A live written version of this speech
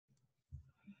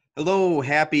Hello,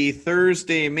 happy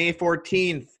Thursday, May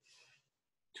 14th,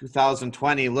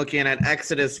 2020. Looking at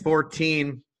Exodus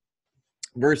 14,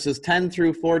 verses 10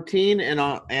 through 14,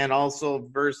 and also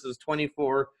verses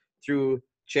 24 through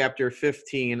chapter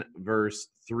 15, verse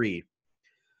 3.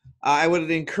 I would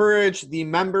encourage the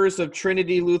members of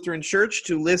Trinity Lutheran Church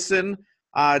to listen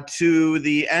to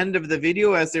the end of the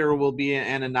video, as there will be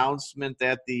an announcement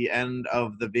at the end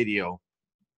of the video.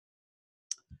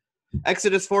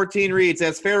 Exodus 14 reads,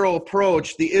 As Pharaoh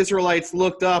approached, the Israelites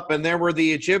looked up, and there were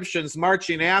the Egyptians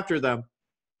marching after them.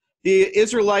 The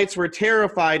Israelites were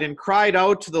terrified and cried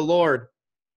out to the Lord.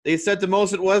 They said to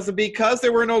Moses, Was it because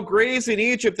there were no graves in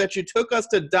Egypt that you took us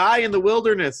to die in the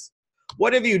wilderness?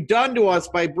 What have you done to us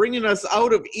by bringing us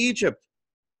out of Egypt?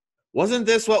 Wasn't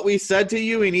this what we said to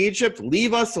you in Egypt?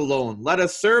 Leave us alone. Let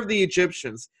us serve the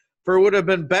Egyptians. For it would have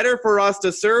been better for us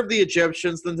to serve the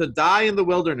Egyptians than to die in the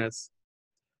wilderness.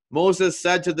 Moses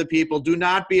said to the people, Do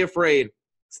not be afraid.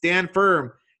 Stand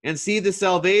firm and see the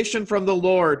salvation from the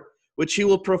Lord, which he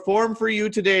will perform for you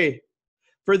today.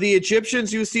 For the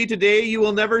Egyptians you see today, you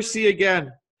will never see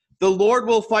again. The Lord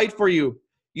will fight for you.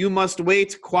 You must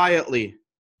wait quietly.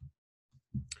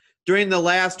 During the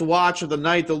last watch of the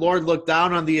night, the Lord looked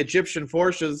down on the Egyptian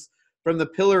forces from the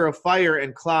pillar of fire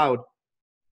and cloud.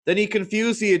 Then he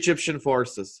confused the Egyptian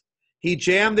forces. He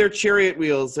jammed their chariot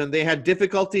wheels, and they had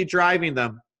difficulty driving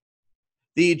them.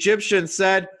 The Egyptians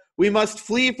said, We must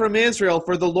flee from Israel,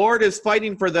 for the Lord is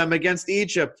fighting for them against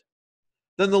Egypt.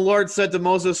 Then the Lord said to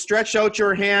Moses, Stretch out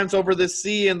your hands over the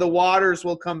sea, and the waters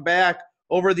will come back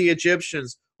over the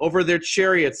Egyptians, over their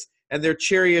chariots and their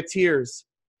charioteers.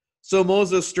 So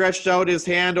Moses stretched out his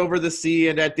hand over the sea,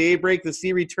 and at daybreak the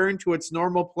sea returned to its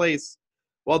normal place.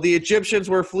 While the Egyptians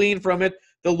were fleeing from it,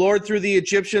 the Lord threw the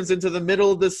Egyptians into the middle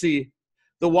of the sea.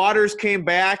 The waters came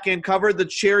back and covered the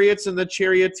chariots and the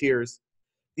charioteers,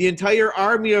 the entire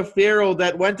army of Pharaoh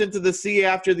that went into the sea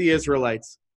after the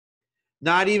Israelites.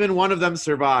 Not even one of them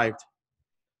survived.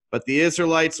 But the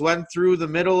Israelites went through the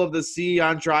middle of the sea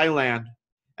on dry land,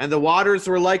 and the waters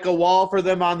were like a wall for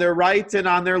them on their right and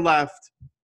on their left.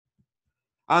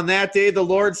 On that day the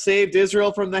Lord saved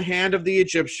Israel from the hand of the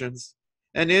Egyptians,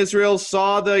 and Israel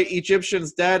saw the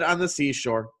Egyptians dead on the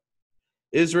seashore.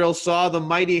 Israel saw the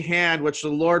mighty hand which the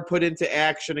Lord put into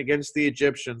action against the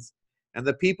Egyptians. And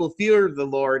the people feared the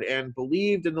Lord and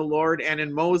believed in the Lord and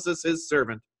in Moses his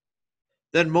servant.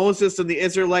 Then Moses and the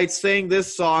Israelites sang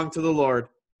this song to the Lord.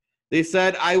 They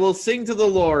said, I will sing to the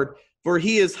Lord, for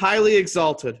he is highly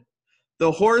exalted.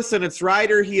 The horse and its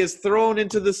rider he has thrown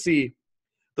into the sea.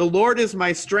 The Lord is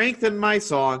my strength and my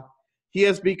song. He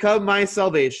has become my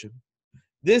salvation.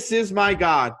 This is my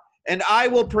God, and I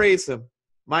will praise him.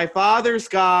 My father's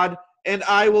God, and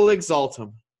I will exalt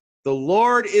him. The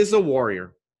Lord is a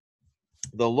warrior.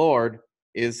 The Lord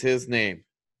is his name.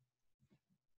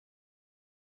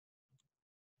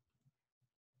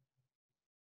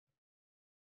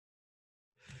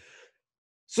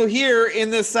 So here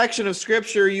in this section of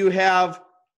scripture, you have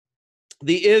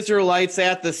the Israelites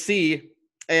at the sea,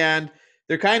 and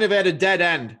they're kind of at a dead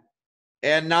end.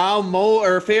 And now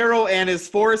Pharaoh and his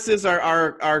forces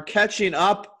are catching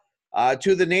up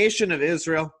to the nation of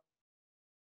Israel.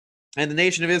 And the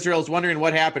nation of Israel is wondering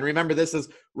what happened. Remember, this is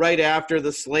right after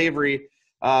the slavery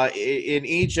in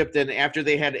Egypt, and after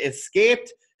they had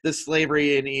escaped the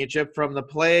slavery in Egypt from the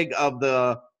plague of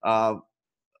the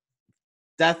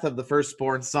death of the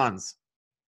firstborn sons.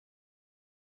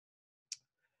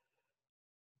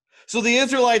 So the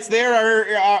Israelites there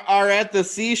are at the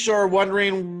seashore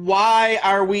wondering, why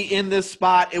are we in this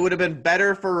spot? It would have been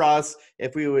better for us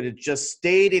if we would have just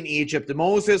stayed in Egypt.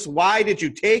 Moses, why did you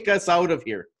take us out of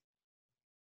here?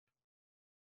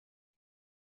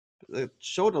 It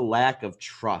showed a lack of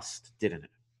trust, didn't it?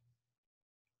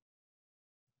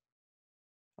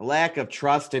 A lack of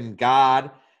trust in God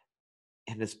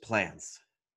and his plans.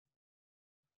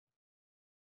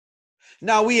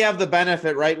 Now we have the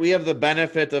benefit, right? We have the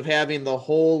benefit of having the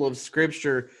whole of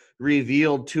Scripture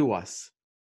revealed to us,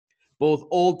 both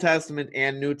Old Testament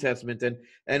and New Testament.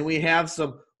 And we have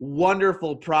some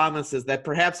wonderful promises that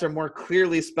perhaps are more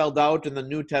clearly spelled out in the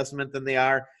New Testament than they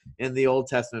are in the Old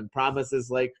Testament. Promises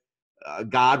like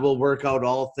God will work out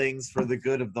all things for the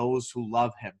good of those who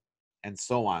love him, and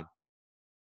so on.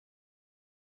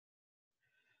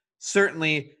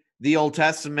 Certainly, the Old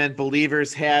Testament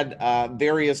believers had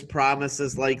various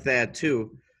promises like that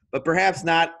too, but perhaps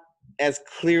not as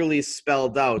clearly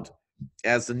spelled out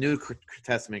as the New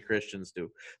Testament Christians do.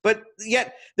 But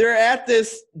yet, they're at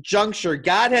this juncture.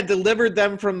 God had delivered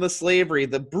them from the slavery,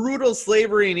 the brutal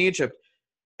slavery in Egypt,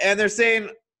 and they're saying,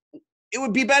 it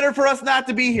would be better for us not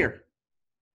to be here.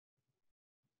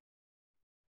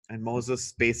 And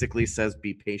Moses basically says,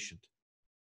 be patient.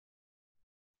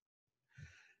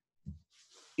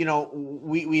 You know,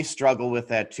 we struggle with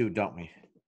that too, don't we?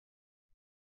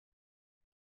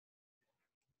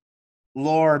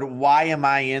 Lord, why am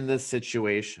I in this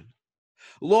situation?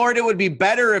 Lord, it would be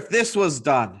better if this was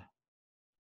done.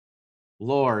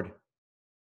 Lord,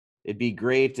 it'd be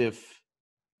great if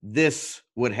this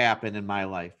would happen in my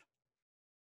life.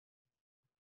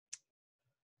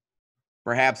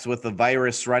 Perhaps with the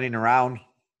virus running around,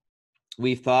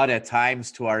 we thought at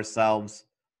times to ourselves,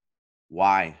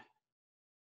 why?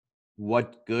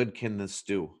 What good can this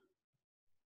do?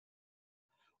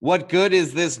 What good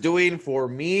is this doing for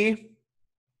me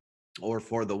or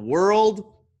for the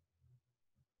world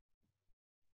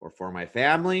or for my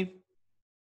family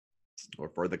or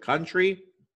for the country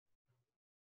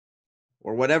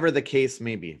or whatever the case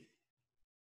may be?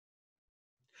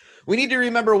 We need to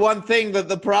remember one thing, that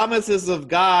the promises of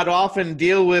God often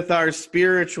deal with our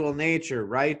spiritual nature,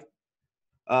 right?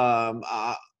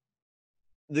 The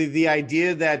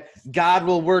idea that God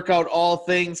will work out all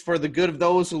things for the good of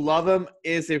those who love him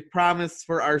is a promise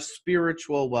for our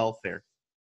spiritual welfare.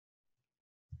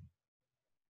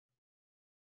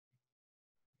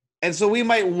 And so we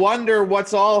might wonder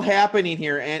what's all happening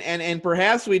here. And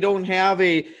perhaps we don't have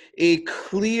a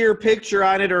clear picture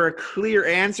on it or a clear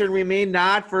answer, and we may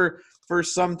not for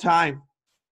some time.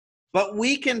 But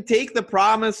we can take the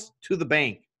promise to the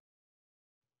bank.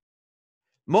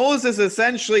 Moses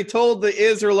essentially told the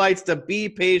Israelites to be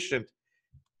patient,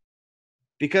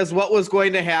 because what was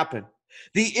going to happen?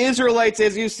 The Israelites,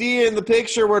 as you see in the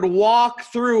picture, would walk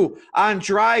through on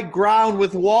dry ground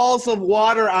with walls of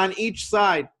water on each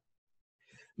side,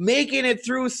 making it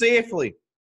through safely.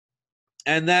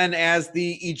 And then as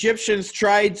the Egyptians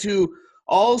tried to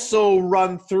also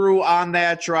run through on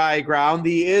that dry ground,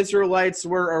 the Israelites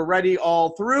were already all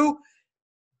through,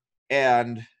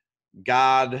 and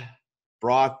God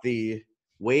brought the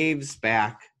waves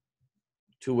back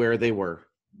to where they were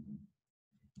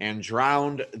and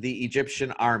drowned the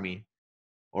Egyptian army,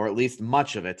 or at least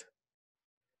much of it,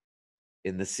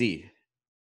 in the sea.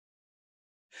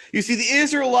 You see, the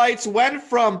Israelites went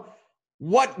from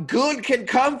what good can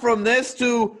come from this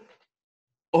to,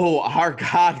 oh, our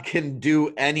God can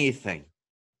do anything.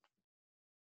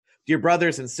 Dear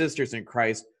brothers and sisters in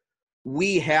Christ,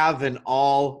 we have an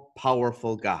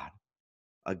all-powerful God,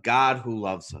 a God who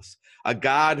loves us, a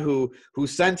God who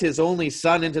sent his only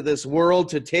Son into this world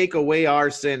to take away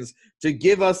our sins, to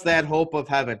give us that hope of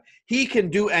heaven. He can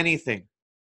do anything.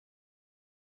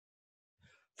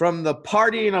 From the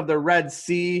parting of the Red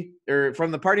Sea, or from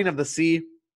the parting of the sea,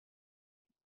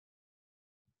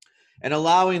 and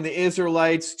allowing the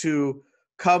Israelites to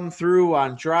come through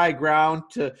on dry ground,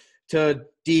 to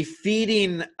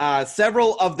defeating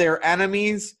several of their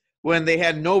enemies when they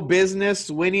had no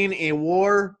business winning a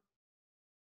war,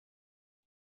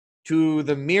 to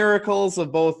the miracles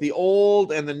of both the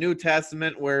Old and the New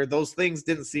Testament where those things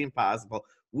didn't seem possible.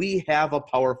 We have a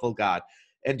powerful God.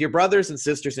 And dear brothers and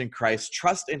sisters in Christ,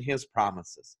 trust in his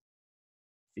promises,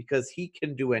 because he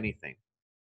can do anything,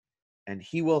 and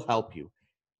he will help you,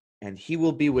 and he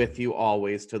will be with you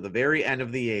always to the very end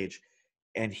of the age,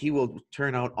 and he will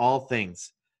turn out all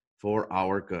things for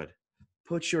our good.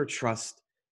 Put your trust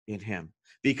in him,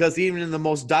 because even in the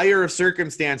most dire of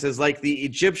circumstances, like the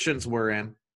Egyptians were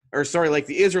in, like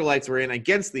the Israelites were in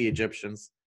against the Egyptians,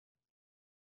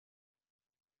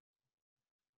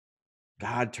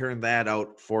 God turned that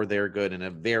out for their good in a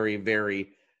very, very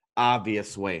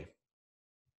obvious way.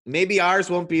 Maybe ours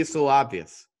won't be so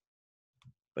obvious,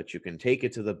 but you can take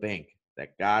it to the bank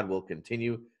that God will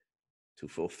continue to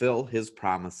fulfill his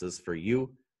promises for you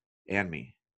and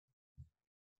me.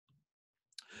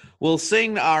 We'll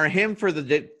sing our hymn for the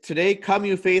day today, Come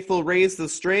You Faithful, Raise the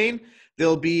Strain.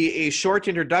 There'll be a short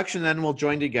introduction, then we'll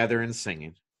join together in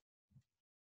singing.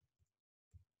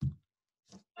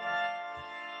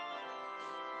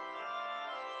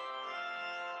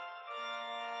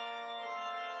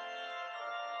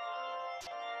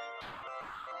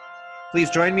 Please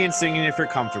join me in singing if you're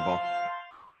comfortable.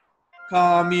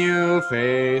 Come you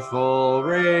faithful,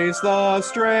 raise the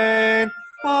strain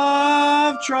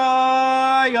of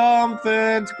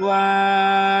triumphant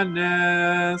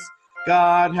gladness.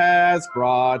 God has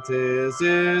brought his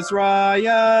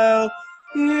Israel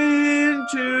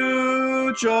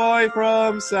into joy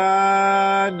from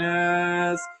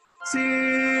sadness. See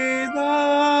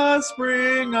the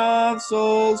spring of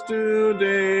souls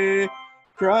today.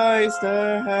 Christ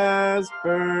has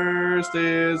burst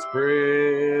his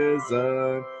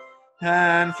prison,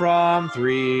 and from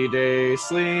 3 days'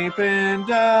 sleep in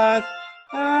death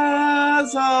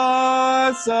as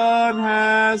the sun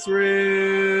has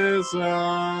risen.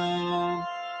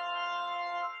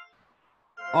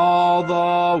 All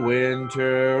the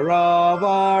winter of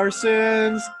our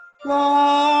sins,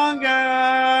 long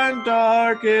and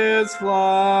dark, is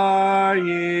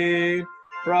flying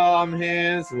from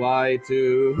his light,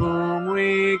 to whom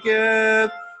we give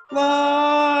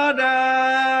blood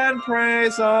and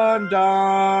praise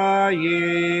undying.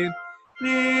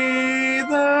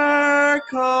 Neither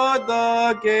could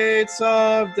the gates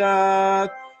of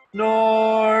death,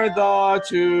 nor the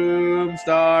tomb's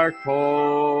dark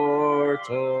portal,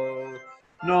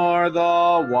 nor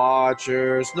the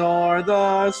watchers, nor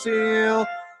the seal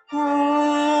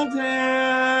hold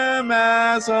him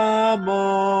as a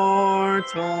mortal.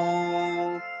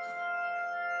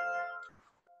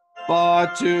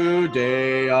 But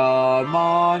today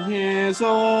among his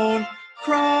own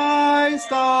Christ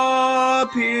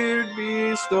appeared,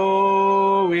 bestowing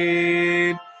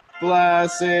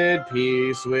blessed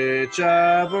peace, which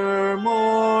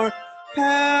evermore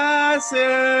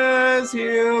passes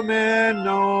human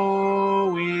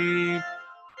knowing.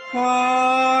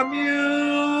 Come,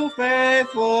 you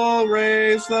faithful,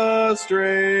 raise the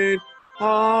strain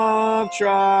of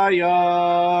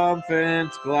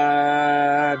triumphant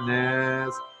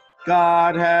gladness.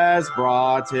 God has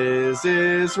brought his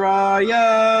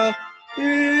Israel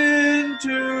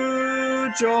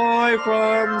into joy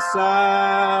from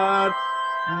sadness.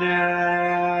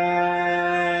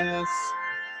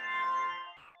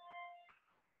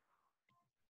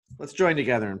 Let's join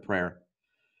together in prayer.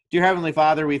 Dear Heavenly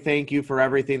Father, we thank you for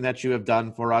everything that you have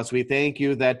done for us. We thank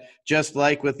you that just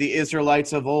like with the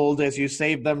Israelites of old, as you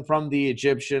saved them from the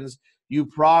Egyptians, you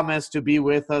promise to be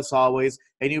with us always,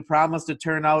 and you promise to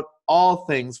turn out all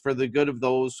things for the good of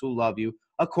those who love you,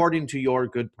 according to your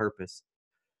good purpose.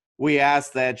 We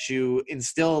ask that you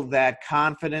instill that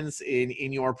confidence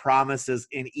in your promises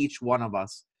in each one of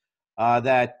us,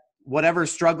 that whatever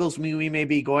struggles we may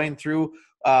be going through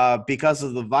because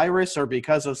of the virus or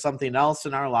because of something else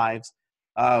in our lives,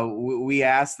 we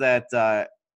ask that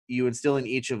you instill in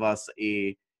each of us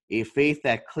a faith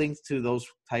that clings to those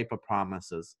type of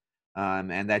promises,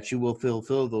 and that you will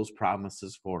fulfill those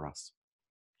promises for us,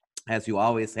 as you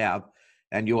always have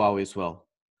and you always will.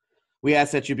 We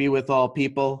ask that you be with all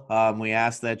people. We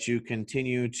ask that you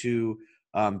continue to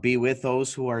be with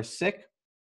those who are sick.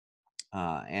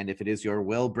 And if it is your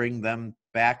will, bring them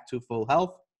back to full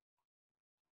health.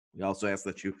 We also ask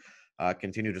that you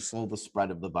continue to slow the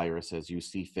spread of the virus as you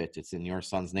see fit. It's in your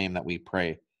Son's name that we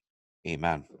pray.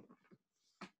 Amen.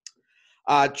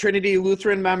 Trinity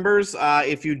Lutheran members,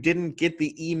 if you didn't get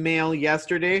the email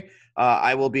yesterday,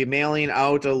 I will be mailing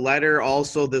out a letter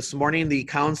also this morning. The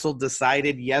council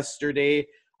decided yesterday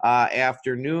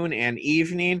afternoon and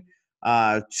evening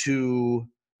to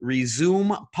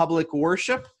resume public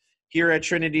worship here at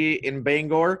Trinity in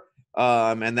Bangor,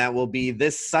 and that will be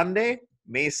this Sunday,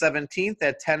 May 17th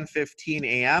at 10:15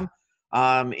 a.m.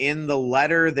 In the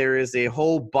letter, there is a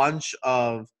whole bunch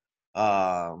of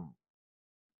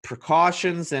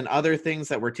precautions and other things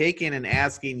that we're taking and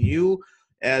asking you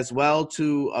as well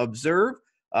to observe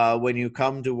when you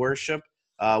come to worship,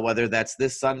 whether that's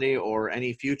this Sunday or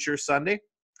any future Sunday.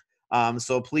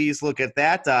 So please look at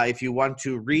that. If you want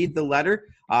to read the letter,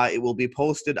 it will be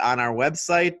posted on our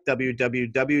website,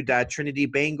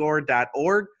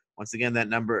 www.trinitybangor.org. Once again, that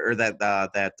number or that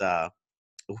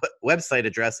website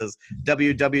address is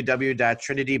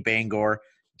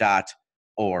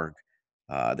www.trinitybangor.org.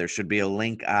 There should be a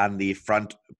link on the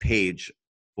front page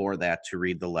for that to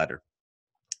read the letter.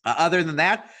 Other than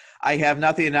that, I have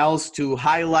nothing else to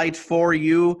highlight for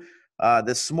you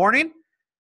this morning.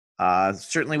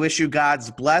 Certainly wish you God's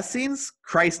blessings.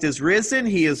 Christ is risen.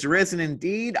 He is risen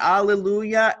indeed.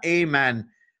 Alleluia. Amen.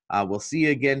 We'll see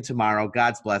you again tomorrow.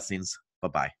 God's blessings.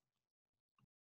 Bye-bye.